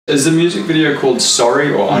Is the music video called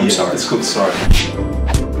Sorry or I'm Sorry? It's called Sorry.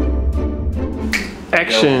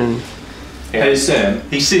 Action. Yeah. Hey Sam.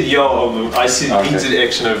 He said yo over. I said he did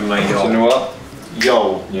action over my yo. You know what?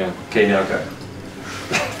 Yo. Yeah. Okay, now go.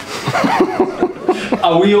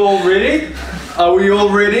 Are we all ready? Are we all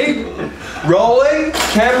ready? Rolling,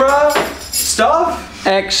 camera, stuff.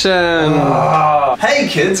 Action. Hey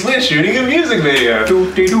kids, we're shooting a music video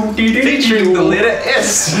featuring the letter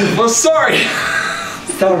S. Well, sorry.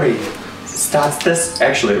 Sorry. Starts this.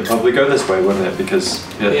 Actually, it'd probably go this way, wouldn't it? Because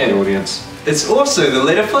the audience. It's also the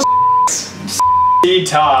letter for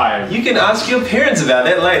time. You can ask your parents about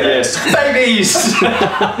that later. Yes. Babies.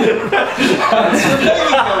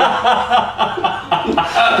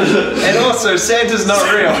 And also, Santa's not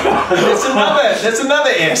real. That's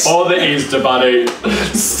another S. Or the Easter Bunny.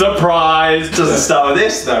 Surprise. Doesn't start with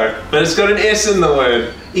S though, but it's got an S in the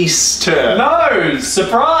word. Easter. No,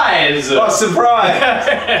 surprise. Oh, surprise.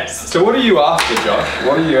 Yes. So what are you after, Josh?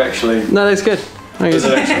 What are you actually? No, that's good. Is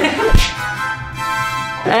it actually?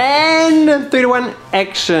 And 3, 2, 1,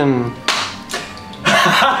 action.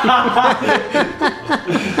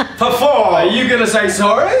 Perform. Are you gonna say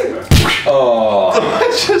sorry? Oh. I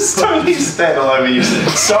just totally stand all over you.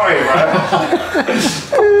 Sorry, bro.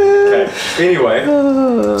 Okay. Anyway,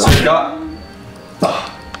 so we got.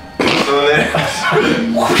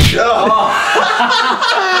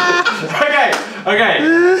 Okay.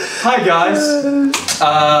 Hi guys.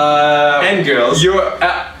 And girls. You're.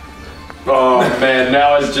 Oh man,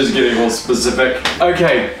 now it's just getting all specific.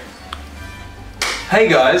 Okay. Hey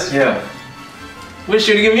guys. Yeah. We're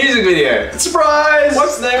shooting a music video. Surprise!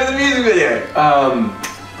 What's the name of the music video?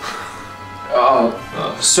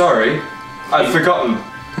 Sorry. I've forgotten.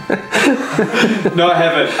 No, I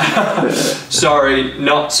haven't. Sorry,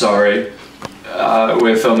 not sorry.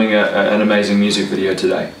 We're filming an amazing music video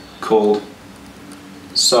today called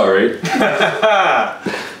Sorry.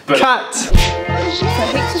 Cut!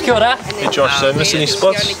 Kia ora. Hey Josh, so miss any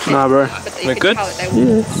spots? Nah, bro. We're good?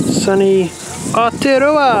 Yeah, sunny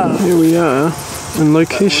Aotearoa. Here we are in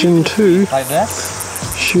location 2, Like that.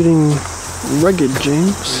 shooting rugged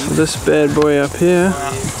James. This bad boy up here,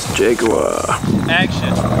 Jaguar.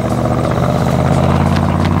 Action.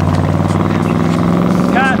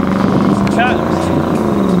 Cut.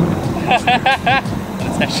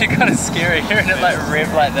 It's actually kind of scary hearing it like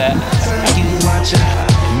rev like that. You watch out,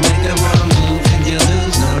 make the wrong move and you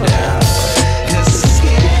lose no doubt. 'Cause it's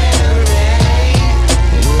scary,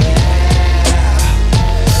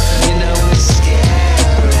 you know it's scary.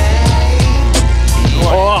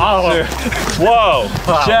 Whoa.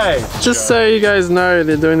 Jay. Just so you guys know,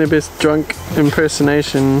 they're doing their best drunk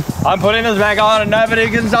impersonation. I'm putting this back on and nobody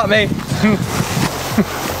can stop me.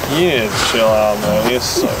 Yeah, chill out, man. You're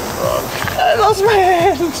so drunk. I lost my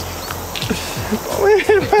hand. Where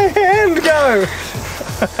did my hand go?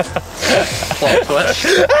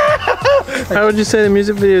 How would you say the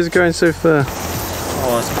music video is going so far?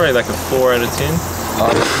 Oh, it's probably like a 4 out of 10.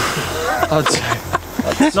 I'd say.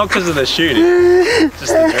 Not because of the shooting,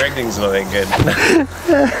 just the directing's not that good.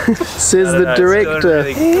 Says the director.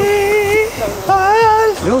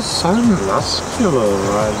 You're so muscular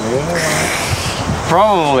right here.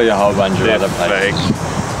 Probably a whole bunch of They're other places. fake.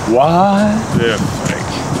 What? They're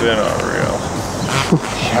fake. They're not real.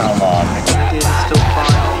 Come on.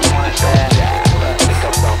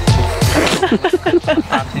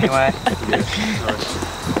 Anyway.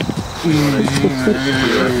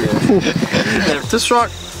 Just rock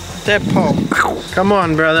that pole. Come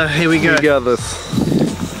on, brother. Here we go. You got this.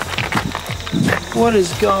 What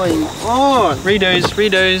is going on?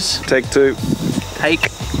 Redos. Take 2. Take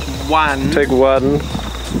 1. Take 1.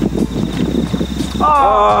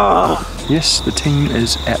 Oh. Yes, the team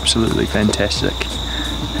is absolutely fantastic.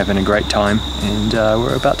 Having a great time, and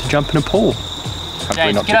we're about to jump in a pool.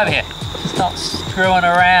 James, get over here. Stop screwing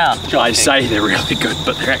around. I say they're really good,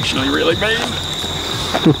 but they're actually really mean.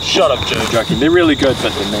 Shut up, Joe. Joking, they're really good,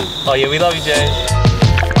 but they're mean. Oh yeah, we love you, James.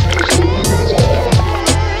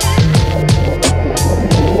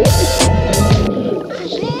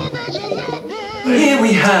 Here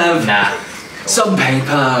we have some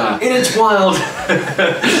paper in its wild,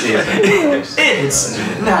 its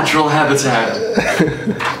natural habitat.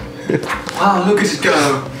 Wow, look at it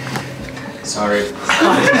go. Sorry.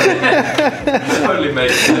 Totally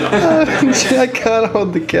made it up. I can't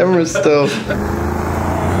hold the camera still.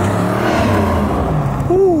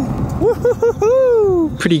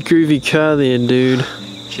 Pretty groovy car there, dude.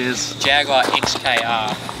 Cheers. Jaguar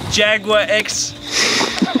XKR. Jaguar X.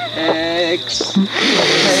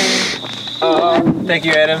 Thank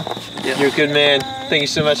you, Adam. Yeah. You're a good man. Thank you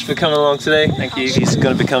so much for coming along today. Thank you. He's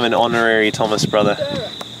going to become an honorary Thomas brother.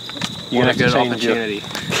 You're gonna have to change your. opportunity.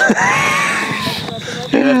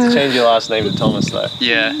 You're gonna have to change your last name to Thomas, though.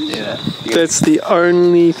 Yeah. That's the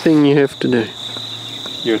only thing you have to do.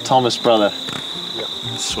 You're a Thomas brother.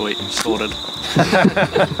 Sweet, sorted.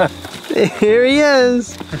 Here he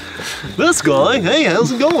is. This guy. Hey,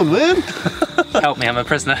 how's it going, man? Help me, I'm a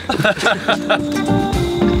prisoner.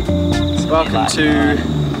 Welcome to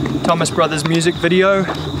Thomas Brothers music video.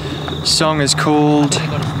 Song is called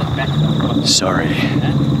Sorry.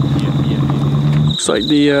 Looks like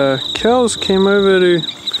the cows came over to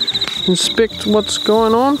inspect what's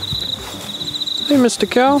going on. Hey, Mr.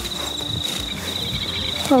 Cow.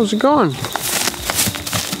 How's it going?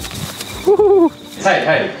 Woo-hoo.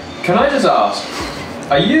 Hey, can I just ask,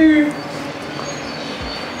 are you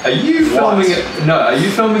filming it? No, are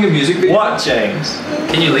you filming a music video? What, James?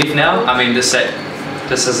 Can you leave now? I mean, this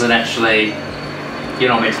isn't actually. You're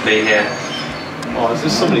not meant to be here. Oh, is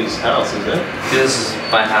this somebody's house, is it? This is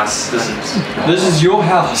my house. This is your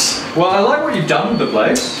house. Well, I like what you've done with the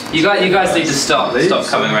place. You guys need to stop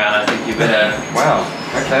coming around. I think you better. Wow.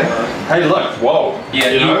 Okay. Hey, look. Whoa.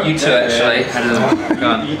 Yeah, you too actually. Go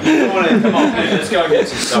on. Come on, man. Let's go and get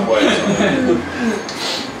some Subway.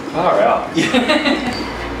 Far out.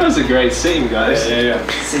 That was a great scene, guys. Yeah.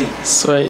 Sweet.